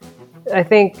I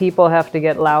think people have to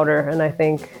get louder, and I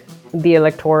think the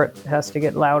electorate has to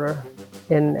get louder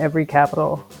in every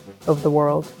capital of the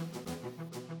world.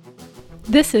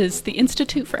 This is the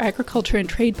Institute for Agriculture and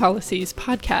Trade Policy's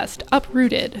podcast,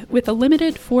 Uprooted, with a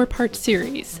limited 4-part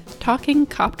series, Talking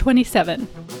COP27.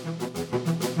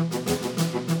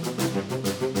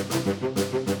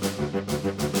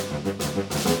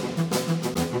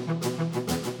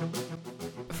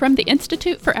 From the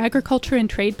Institute for Agriculture and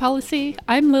Trade Policy,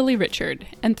 I'm Lily Richard,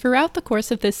 and throughout the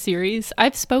course of this series,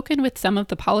 I've spoken with some of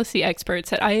the policy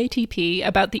experts at IATP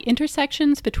about the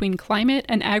intersections between climate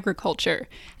and agriculture,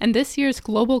 and this year's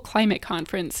Global Climate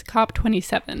Conference,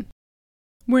 COP27.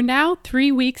 We're now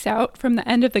 3 weeks out from the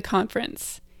end of the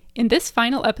conference. In this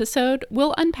final episode,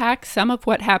 we'll unpack some of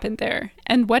what happened there,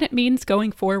 and what it means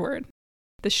going forward.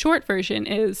 The short version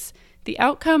is, the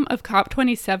outcome of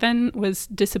COP27 was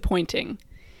disappointing.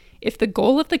 If the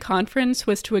goal of the conference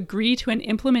was to agree to an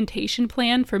implementation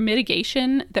plan for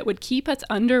mitigation that would keep us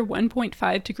under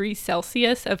 1.5 degrees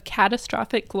Celsius of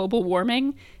catastrophic global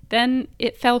warming, then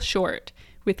it fell short,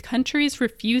 with countries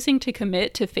refusing to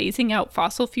commit to phasing out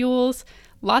fossil fuels,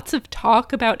 lots of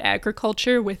talk about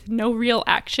agriculture with no real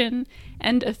action,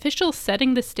 and officials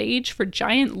setting the stage for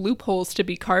giant loopholes to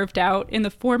be carved out in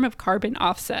the form of carbon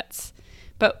offsets.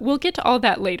 But we'll get to all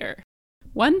that later.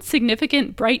 One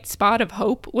significant bright spot of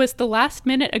hope was the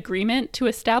last-minute agreement to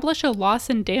establish a loss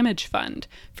and damage fund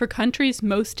for countries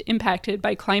most impacted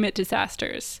by climate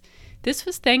disasters. This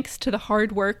was thanks to the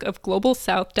hard work of Global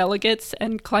South delegates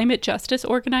and climate justice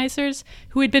organizers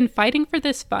who had been fighting for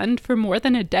this fund for more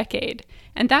than a decade,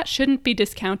 and that shouldn't be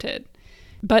discounted.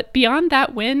 But beyond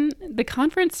that win, the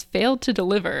conference failed to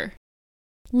deliver.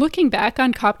 Looking back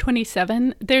on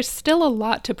COP27, there's still a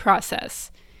lot to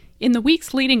process. In the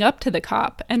weeks leading up to the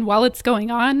COP, and while it's going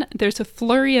on, there's a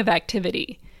flurry of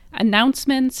activity.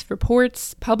 Announcements,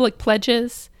 reports, public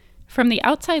pledges. From the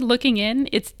outside looking in,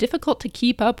 it's difficult to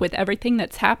keep up with everything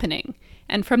that's happening.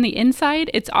 And from the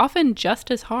inside, it's often just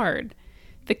as hard.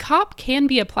 The COP can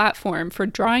be a platform for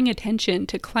drawing attention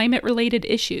to climate-related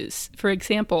issues, for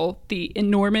example, the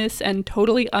enormous and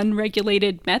totally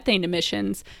unregulated methane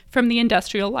emissions from the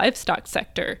industrial livestock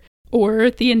sector,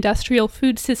 or the industrial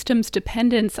food system's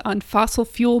dependence on fossil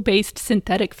fuel-based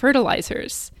synthetic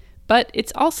fertilizers. But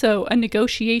it's also a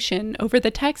negotiation over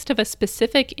the text of a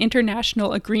specific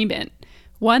international agreement,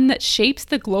 one that shapes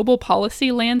the global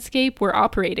policy landscape we're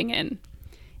operating in.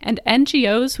 And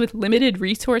NGOs with limited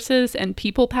resources and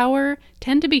people power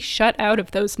tend to be shut out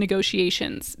of those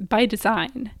negotiations, by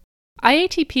design.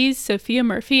 IATP's Sophia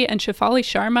Murphy and Shefali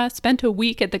Sharma spent a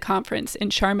week at the conference in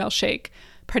Sharm el-Sheikh,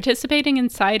 participating in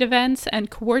side events and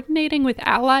coordinating with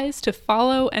allies to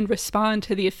follow and respond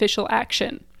to the official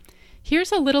action.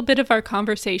 Here's a little bit of our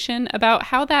conversation about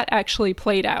how that actually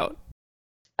played out.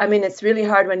 I mean, it's really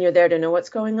hard when you're there to know what's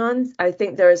going on. I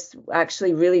think there's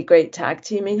actually really great tag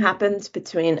teaming happened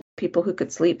between people who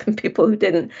could sleep and people who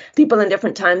didn't, people in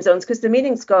different time zones, because the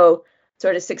meetings go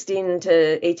sort of 16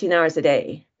 to 18 hours a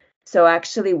day. So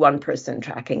actually one person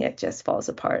tracking it just falls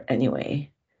apart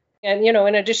anyway. And,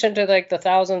 in addition to the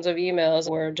thousands of emails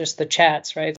were just the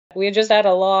chats, right? We just had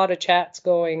a lot of chats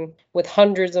going with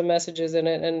hundreds of messages in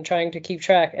it and trying to keep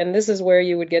track. And this is where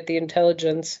you would get the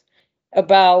intelligence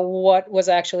about what was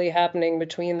actually happening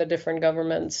between the different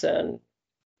governments and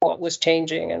what was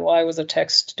changing and why was the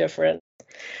text different.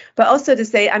 But also to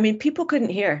say, I mean, people couldn't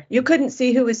hear. You couldn't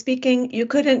see who was speaking. You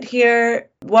couldn't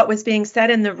hear what was being said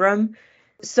in the room.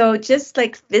 So just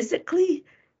physically,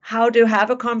 how to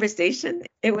have a conversation.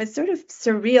 It was sort of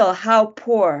surreal how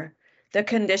poor the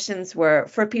conditions were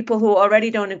for people who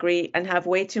already don't agree and have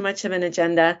way too much of an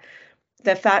agenda.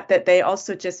 The fact that they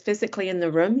also just physically in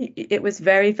the room, it was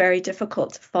very, very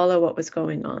difficult to follow what was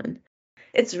going on.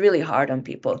 It's really hard on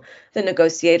people. The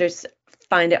negotiators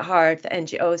find it hard, the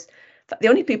NGOs. The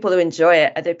only people who enjoy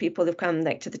it are the people who come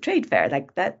to the trade fair.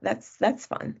 That's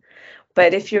fun.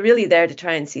 But if you're really there to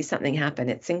try and see something happen,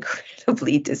 it's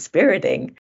incredibly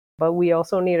dispiriting. But we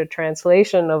also need a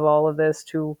translation of all of this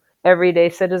to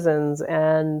everyday citizens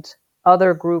and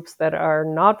other groups that are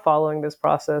not following this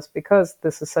process, because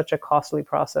this is such a costly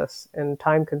process and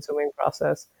time-consuming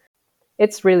process.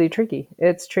 It's really tricky.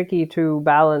 It's tricky to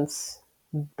balance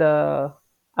the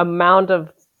amount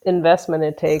of investment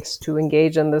it takes to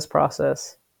engage in this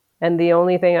process. And the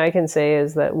only thing I can say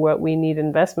is that what we need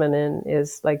investment in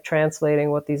is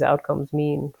translating what these outcomes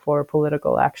mean for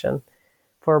political action,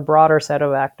 for a broader set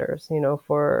of actors,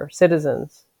 for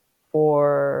citizens,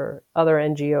 for other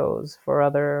NGOs, for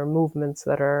other movements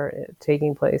that are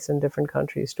taking place in different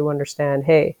countries, to understand,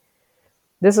 hey,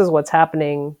 this is what's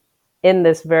happening in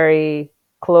this very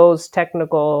closed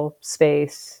technical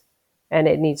space and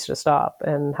it needs to stop.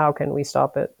 And how can we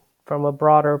stop it from a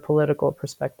broader political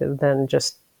perspective than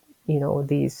just,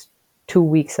 these 2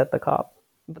 weeks at the COP?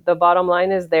 But the bottom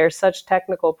line is there's such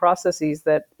technical processes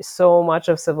that so much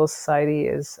of civil society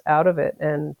is out of it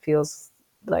and feels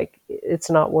like it's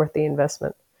not worth the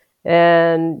investment.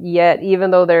 And yet,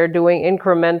 even though they're doing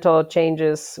incremental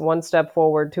changes, one step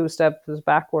forward, two steps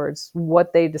backwards,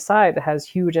 what they decide has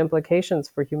huge implications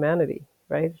for humanity,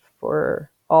 right? For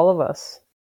all of us.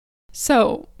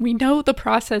 So, we know the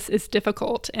process is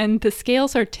difficult and the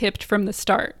scales are tipped from the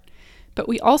start. But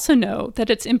we also know that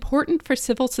it's important for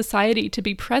civil society to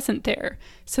be present there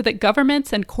so that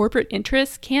governments and corporate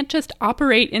interests can't just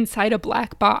operate inside a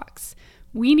black box.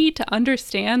 We need to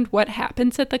understand what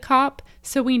happens at the COP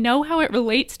so we know how it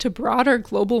relates to broader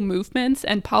global movements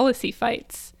and policy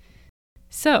fights.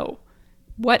 So,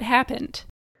 what happened?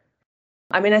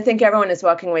 I mean, I think everyone is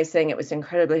walking away saying it was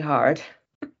incredibly hard.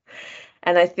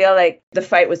 And I feel like the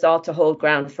fight was all to hold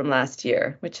ground from last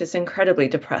year, which is incredibly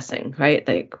depressing, right?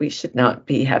 Like, we should not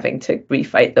be having to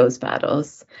refight those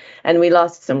battles. And we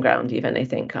lost some ground even, I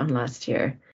think, on last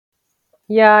year.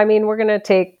 Yeah, I mean, we're going to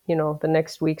take, the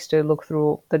next weeks to look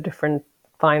through the different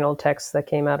final texts that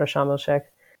came out of Sharm el-Sheikh.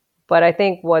 But I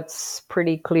think what's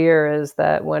pretty clear is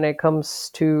that when it comes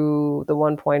to the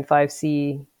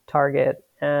 1.5C target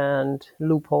and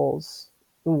loopholes,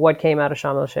 what came out of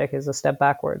Sharm el-Sheikh is a step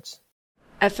backwards.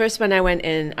 At first, when I went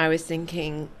in, I was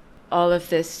thinking all of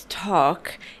this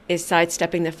talk is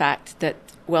sidestepping the fact that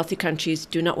wealthy countries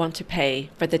do not want to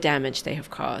pay for the damage they have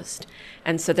caused.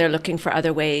 And so they're looking for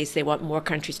other ways. They want more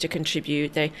countries to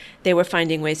contribute. They were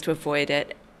finding ways to avoid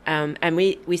it. And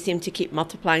we seem to keep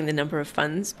multiplying the number of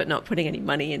funds, but not putting any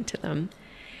money into them.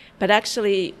 But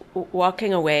actually,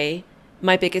 walking away,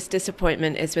 my biggest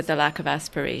disappointment is with the lack of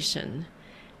aspiration.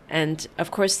 And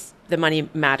of course, the money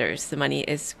matters. The money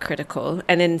is critical.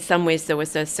 And in some ways, there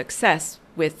was a success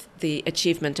with the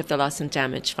achievement of the loss and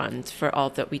damage fund, for all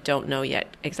that we don't know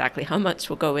yet exactly how much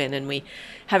will go in. And we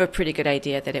have a pretty good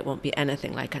idea that it won't be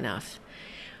anything like enough.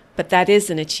 But that is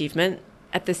an achievement.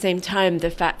 At the same time,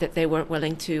 the fact that they weren't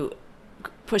willing to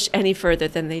push any further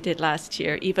than they did last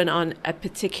year, even on a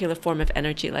particular form of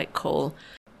energy like coal,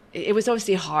 it was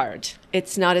obviously hard.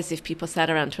 It's not as if people sat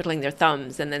around twiddling their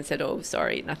thumbs and then said, oh,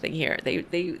 sorry, nothing here.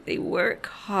 They work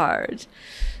hard,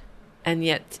 and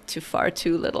yet to far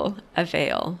too little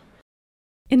avail.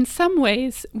 In some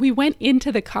ways, we went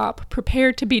into the COP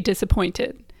prepared to be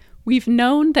disappointed. We've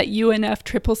known that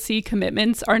UNFCCC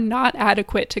commitments are not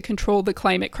adequate to control the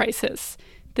climate crisis.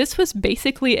 This was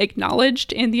basically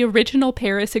acknowledged in the original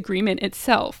Paris Agreement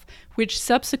itself, which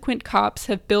subsequent COPs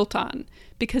have built on,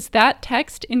 because that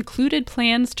text included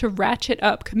plans to ratchet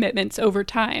up commitments over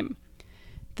time.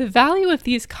 The value of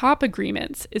these COP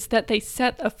agreements is that they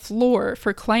set a floor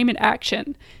for climate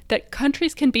action that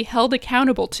countries can be held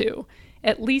accountable to,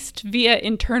 at least via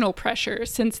internal pressure,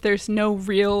 since there's no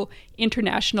real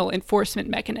international enforcement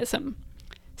mechanism.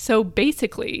 So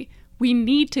basically, we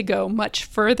need to go much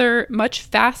further, much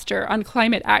faster on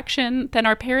climate action than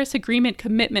our Paris Agreement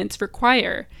commitments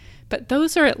require, but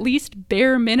those are at least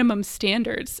bare minimum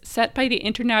standards set by the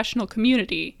international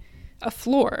community, a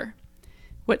floor.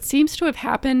 What seems to have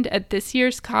happened at this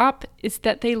year's COP is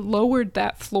that they lowered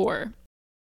that floor.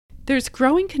 There's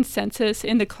growing consensus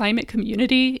in the climate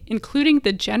community, including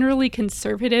the generally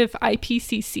conservative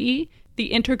IPCC, the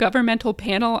Intergovernmental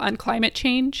Panel on Climate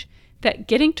Change, that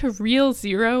getting to real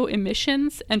zero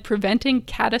emissions and preventing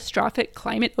catastrophic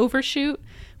climate overshoot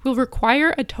will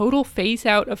require a total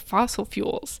phase-out of fossil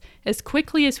fuels as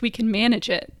quickly as we can manage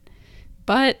it.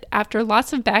 But after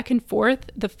lots of back and forth,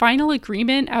 the final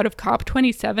agreement out of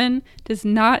COP27 does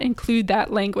not include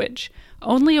that language,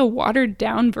 only a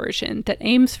watered-down version that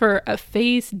aims for a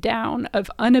phase-down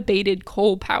of unabated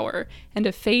coal power and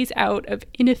a phase-out of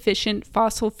inefficient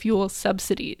fossil fuel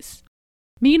subsidies.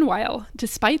 Meanwhile,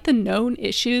 despite the known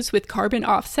issues with carbon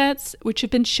offsets, which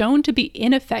have been shown to be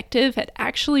ineffective at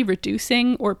actually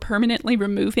reducing or permanently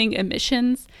removing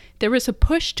emissions, there was a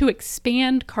push to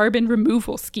expand carbon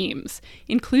removal schemes,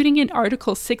 including in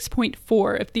Article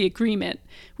 6.4 of the agreement,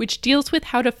 which deals with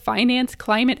how to finance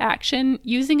climate action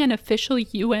using an official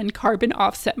UN carbon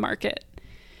offset market.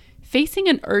 Facing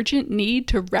an urgent need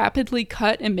to rapidly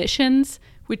cut emissions,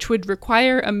 which would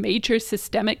require a major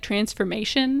systemic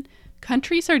transformation,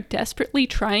 countries are desperately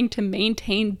trying to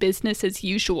maintain business as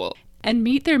usual and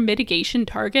meet their mitigation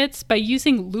targets by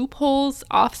using loopholes,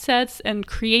 offsets, and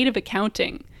creative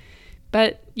accounting.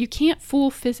 But you can't fool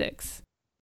physics.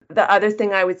 The other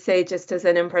thing I would say, just as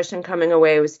an impression coming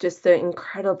away, was just the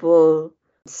incredible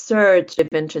surge of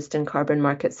interest in carbon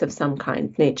markets of some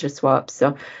kind, nature swaps.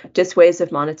 So just ways of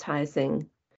monetizing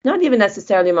not even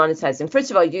necessarily monetizing.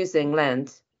 First of all, using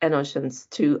land and oceans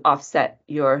to offset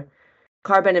your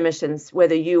carbon emissions,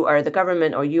 whether you are the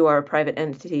government or you are a private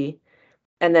entity.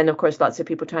 And then, of course, lots of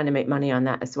people trying to make money on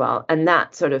that as well. And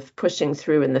that sort of pushing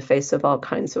through in the face of all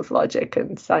kinds of logic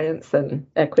and science and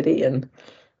equity,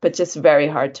 but just very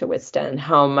hard to withstand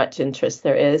how much interest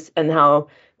there is and how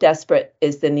desperate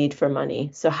is the need for money.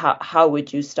 So how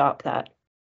would you stop that?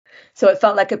 So it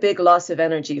felt like a big loss of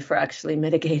energy for actually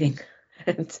mitigating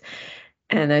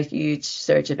and a huge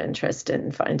surge of interest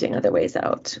in finding other ways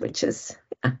out, which is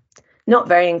not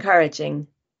very encouraging.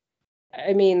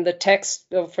 I mean, the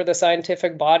text for the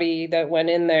scientific body that went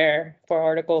in there for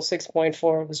Article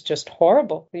 6.4 was just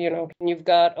horrible. You've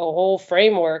got a whole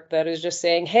framework that is just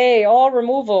saying, hey, all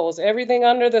removals, everything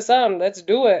under the sun, let's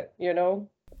do it,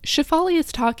 Shefali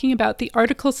is talking about the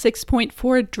Article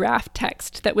 6.4 draft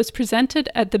text that was presented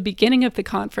at the beginning of the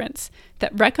conference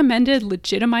that recommended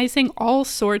legitimizing all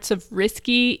sorts of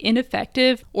risky,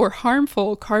 ineffective, or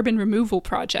harmful carbon removal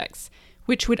projects,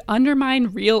 which would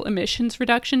undermine real emissions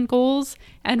reduction goals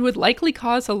and would likely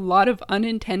cause a lot of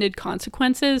unintended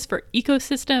consequences for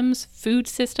ecosystems, food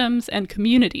systems, and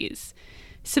communities.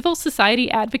 Civil society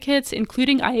advocates,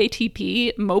 including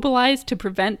IATP, mobilized to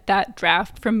prevent that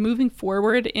draft from moving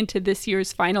forward into this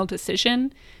year's final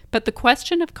decision, but the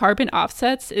question of carbon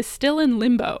offsets is still in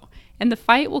limbo, and the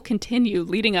fight will continue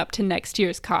leading up to next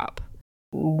year's COP.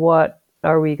 What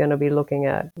are we going to be looking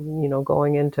at,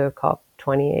 going into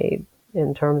COP28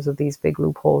 in terms of these big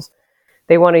loopholes?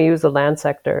 They want to use the land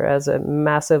sector as a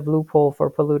massive loophole for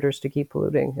polluters to keep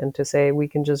polluting and to say we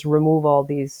can just remove all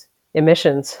these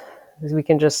emissions. We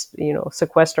can just,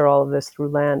 sequester all of this through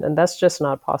land. And that's just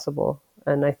not possible.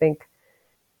 And I think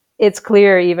it's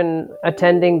clear, even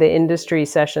attending the industry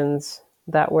sessions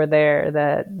that were there,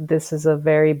 that this is a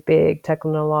very big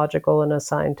technological and a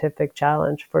scientific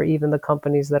challenge for even the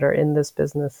companies that are in this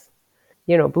business.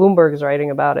 Bloomberg's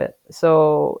writing about it.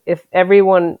 So if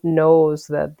everyone knows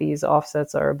that these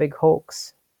offsets are a big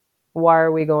hoax, why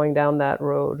are we going down that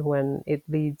road when it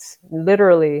leads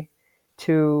literally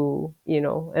to,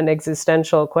 an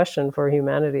existential question for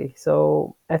humanity?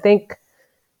 So I think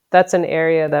that's an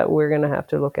area that we're going to have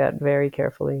to look at very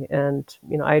carefully. And,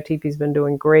 IATP's been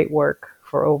doing great work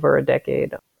for over a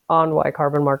decade on why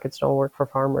carbon markets don't work for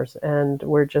farmers. And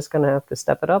we're just going to have to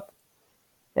step it up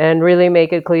and really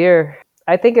make it clear.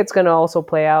 I think it's going to also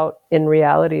play out in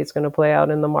reality. It's going to play out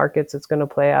in the markets. It's going to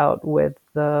play out with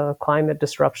the climate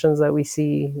disruptions that we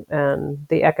see and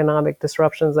the economic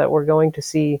disruptions that we're going to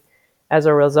see as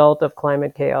a result of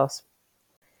climate chaos.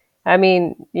 I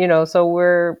mean, so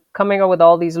we're coming up with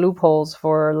all these loopholes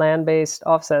for land-based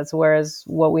offsets, whereas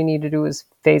what we need to do is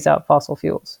phase out fossil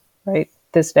fuels, right,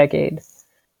 this decade.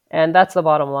 And that's the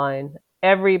bottom line.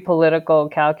 Every political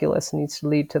calculus needs to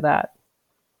lead to that.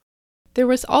 There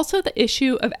was also the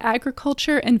issue of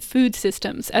agriculture and food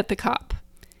systems at the COP.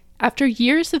 After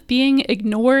years of being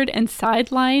ignored and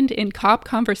sidelined in COP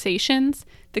conversations,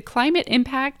 the climate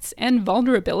impacts and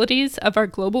vulnerabilities of our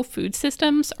global food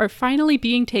systems are finally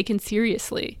being taken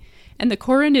seriously, and the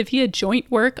Coronavia joint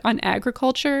work on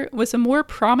agriculture was a more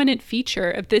prominent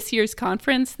feature of this year's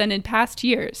conference than in past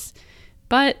years.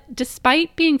 But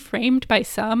despite being framed by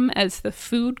some as the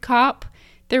food COP,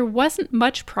 there wasn't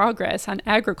much progress on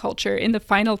agriculture in the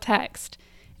final text,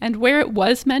 and where it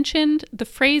was mentioned, the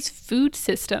phrase food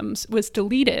systems was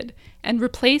deleted and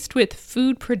replaced with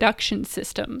food production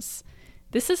systems.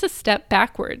 This is a step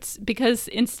backwards because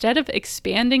instead of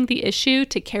expanding the issue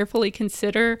to carefully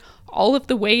consider all of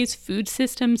the ways food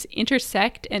systems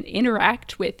intersect and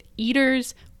interact with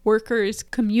eaters, workers,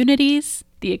 communities,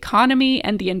 the economy,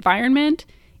 and the environment,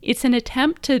 it's an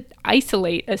attempt to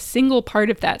isolate a single part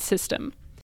of that system.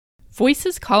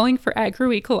 Voices calling for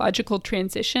agroecological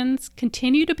transitions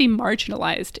continue to be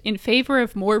marginalized in favor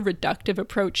of more reductive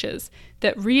approaches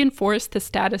that reinforce the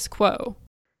status quo.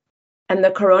 And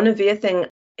the Coronavia thing,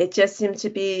 it just seemed to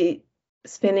be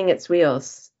spinning its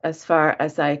wheels as far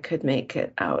as I could make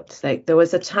it out. Like, there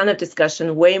was a ton of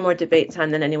discussion, way more debate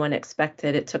time than anyone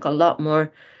expected. It took a lot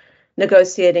more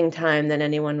negotiating time than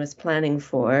anyone was planning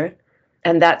for.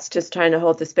 And that's just trying to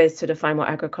hold the space to define what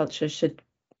agriculture should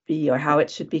be or how it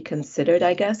should be considered,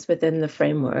 I guess, within the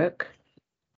framework.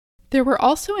 There were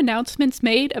also announcements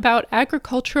made about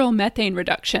agricultural methane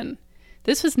reduction.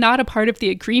 This was not a part of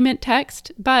the agreement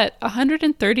text, but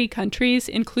 130 countries,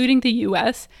 including the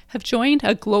US, have joined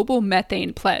a global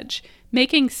methane pledge,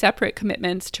 making separate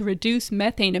commitments to reduce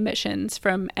methane emissions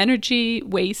from energy,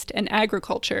 waste, and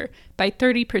agriculture by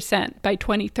 30% by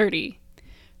 2030.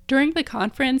 During the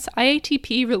conference,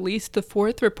 IATP released the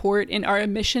fourth report in our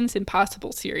Emissions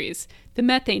Impossible series, the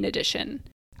Methane Edition.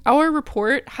 Our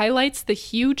report highlights the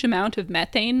huge amount of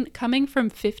methane coming from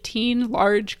 15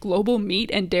 large global meat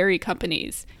and dairy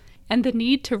companies, and the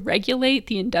need to regulate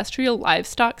the industrial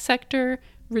livestock sector,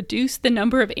 reduce the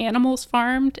number of animals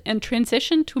farmed, and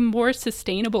transition to more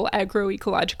sustainable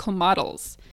agroecological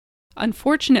models.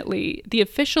 Unfortunately, the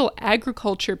official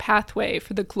agriculture pathway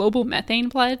for the Global Methane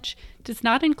Pledge does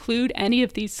not include any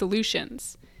of these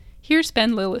solutions. Here's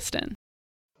Ben Lilliston.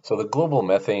 So the Global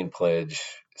Methane Pledge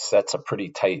sets a pretty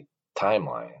tight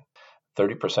timeline,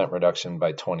 30% reduction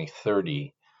by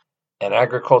 2030. And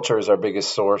agriculture is our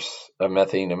biggest source of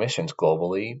methane emissions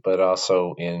globally, but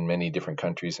also in many different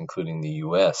countries, including the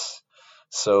US.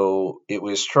 So it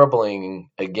was troubling,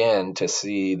 again, to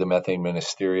see the methane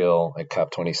ministerial at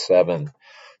COP27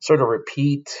 sort of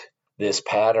repeat this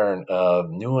pattern of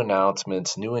new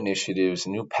announcements, new initiatives,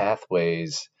 new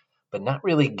pathways, but not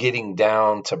really getting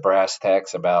down to brass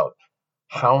tacks about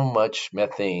how much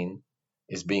methane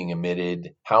is being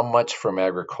emitted, how much from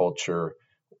agriculture,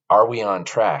 are we on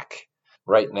track?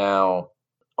 Right now,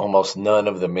 almost none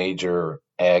of the major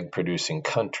ag producing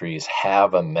countries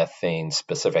have a methane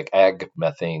specific ag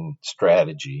methane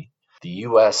strategy. The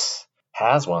US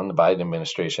has one, the Biden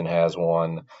administration has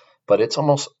one, but it's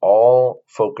almost all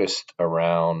focused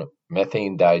around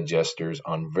methane digesters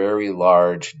on very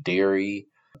large dairy,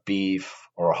 beef,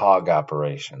 or hog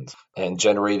operations and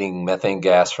generating methane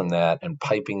gas from that and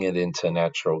piping it into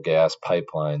natural gas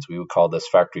pipelines. We would call this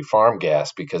factory farm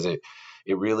gas because it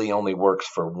really only works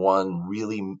for one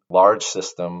really large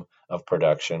system of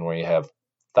production where you have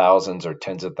thousands or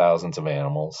tens of thousands of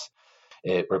animals.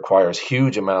 It requires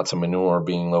huge amounts of manure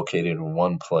being located in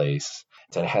one place.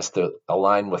 And it has to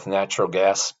align with natural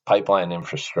gas pipeline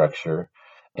infrastructure.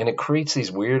 And it creates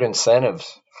these weird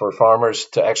incentives for farmers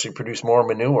to actually produce more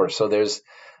manure. So there's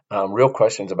real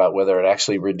questions about whether it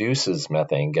actually reduces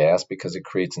methane gas because it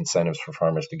creates incentives for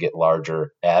farmers to get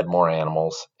larger, add more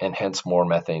animals, and hence more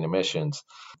methane emissions.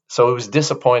 So it was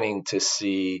disappointing to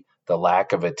see the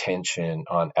lack of attention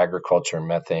on agriculture and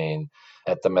methane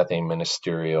at the methane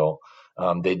ministerial.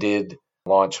 They did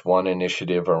launch one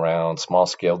initiative around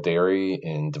small-scale dairy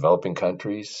in developing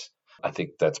countries. I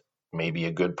think that's maybe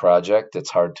a good project. It's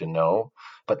hard to know,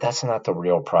 but that's not the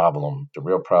real problem. The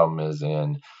real problem is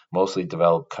in mostly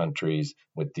developed countries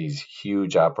with these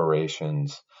huge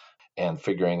operations and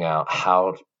figuring out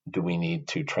how do we need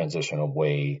to transition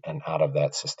away and out of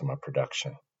that system of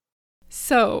production.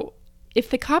 So, if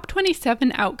the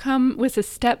COP27 outcome was a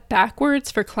step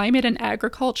backwards for climate and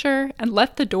agriculture and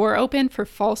left the door open for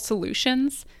false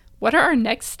solutions, what are our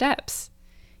next steps?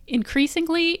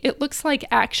 Increasingly, it looks like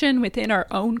action within our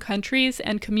own countries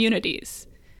and communities.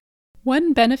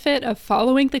 One benefit of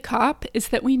following the COP is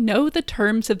that we know the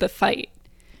terms of the fight.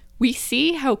 We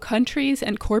see how countries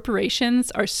and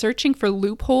corporations are searching for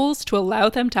loopholes to allow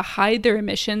them to hide their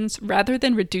emissions rather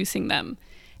than reducing them,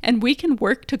 and we can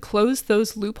work to close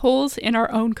those loopholes in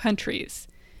our own countries.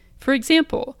 For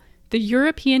example, the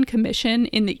European Commission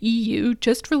in the EU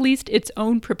just released its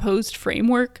own proposed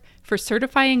framework for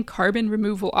certifying carbon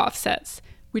removal offsets,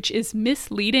 which is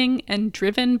misleading and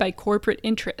driven by corporate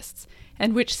interests,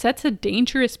 and which sets a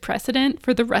dangerous precedent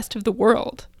for the rest of the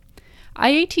world.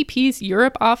 IATP's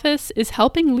Europe office is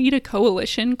helping lead a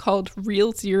coalition called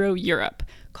Real Zero Europe,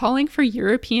 calling for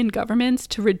European governments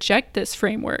to reject this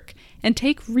framework and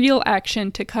take real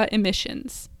action to cut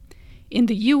emissions. In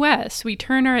the US, we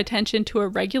turn our attention to a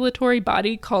regulatory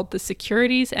body called the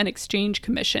Securities and Exchange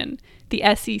Commission, the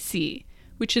SEC,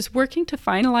 which is working to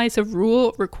finalize a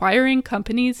rule requiring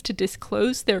companies to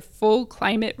disclose their full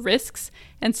climate risks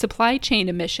and supply chain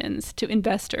emissions to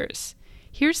investors.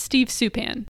 Here's Steve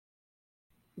Supan.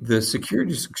 The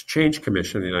Securities Exchange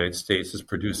Commission of the United States has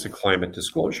produced a climate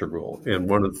disclosure rule. And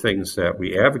one of the things that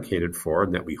we advocated for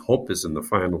and that we hope is in the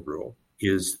final rule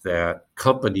is that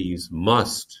companies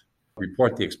must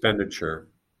report the expenditure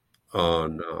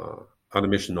on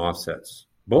emission offsets,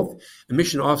 both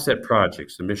emission offset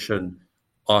projects, emission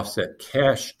offset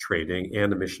cash trading,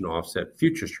 and emission offset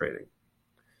futures trading,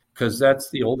 because that's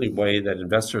the only way that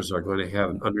investors are going to have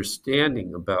an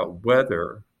understanding about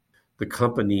whether the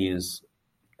companies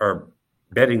are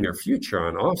betting their future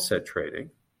on offset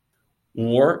trading,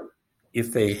 or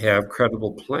if they have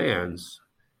credible plans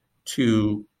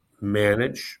to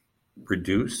manage,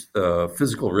 reduce the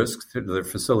physical risks to their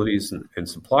facilities and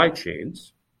supply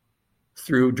chains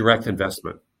through direct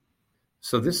investment.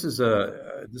 So this is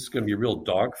going to be a real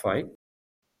dogfight.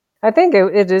 I think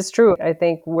it is true. I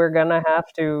think we're going to have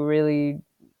to really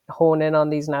hone in on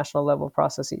these national level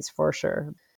processes for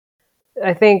sure.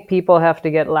 I think people have to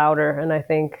get louder, and I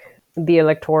think the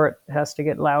electorate has to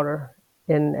get louder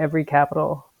in every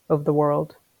capital of the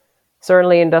world.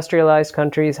 Certainly industrialized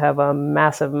countries have a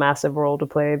massive, massive role to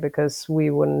play, because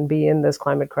we wouldn't be in this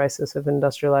climate crisis if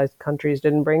industrialized countries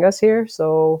didn't bring us here.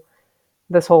 So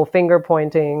this whole finger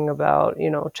pointing about,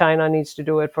 China needs to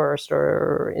do it first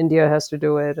or India has to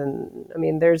do it. And I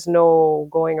mean, there's no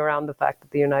going around the fact that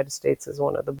the United States is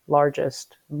one of the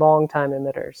largest long-time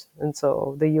emitters. And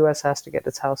so the US has to get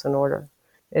its house in order.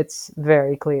 It's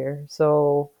very clear.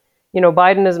 So,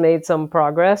 Biden has made some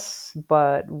progress,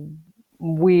 but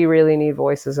we really need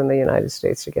voices in the United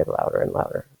States to get louder and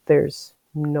louder. There's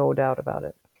no doubt about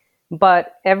it.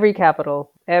 But every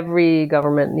capital, every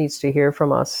government needs to hear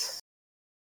from us.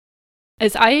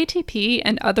 As IATP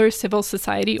and other civil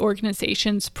society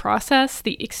organizations process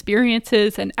the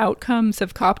experiences and outcomes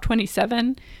of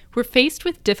COP27, we're faced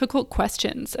with difficult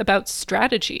questions about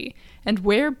strategy and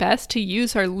where best to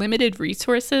use our limited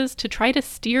resources to try to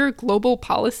steer global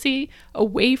policy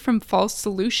away from false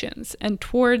solutions and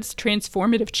towards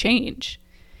transformative change.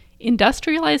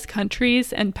 Industrialized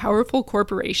countries and powerful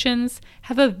corporations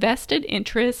have a vested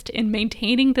interest in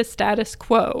maintaining the status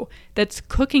quo that's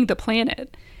cooking the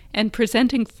planet and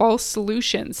presenting false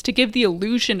solutions to give the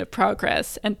illusion of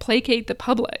progress and placate the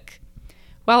public.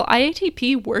 While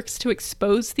IATP works to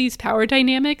expose these power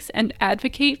dynamics and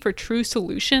advocate for true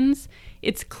solutions,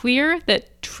 it's clear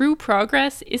that true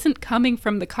progress isn't coming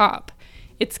from the COP.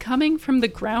 It's coming from the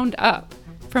ground up,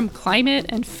 from climate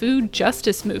and food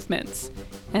justice movements.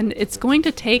 And it's going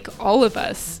to take all of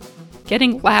us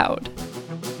getting loud.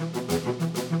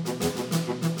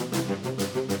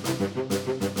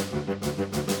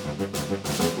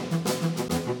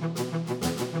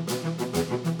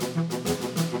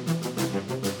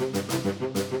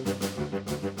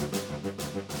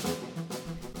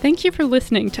 Thank you for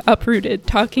listening to Uprooted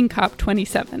Talking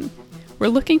COP27. We're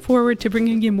looking forward to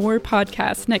bringing you more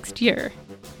podcasts next year.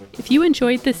 If you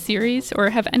enjoyed this series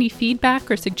or have any feedback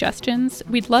or suggestions,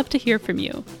 we'd love to hear from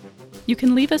you. You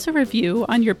can leave us a review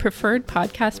on your preferred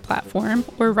podcast platform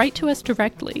or write to us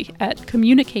directly at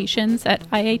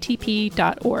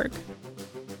communications@iatp.org.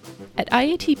 At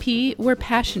IATP, we're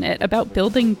passionate about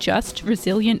building just,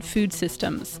 resilient food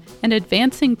systems and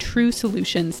advancing true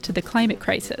solutions to the climate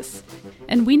crisis.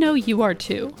 And we know you are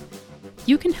too.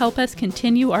 You can help us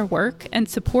continue our work and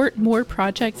support more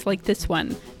projects like this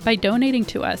one by donating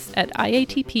to us at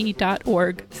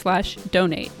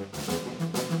iatp.org/donate.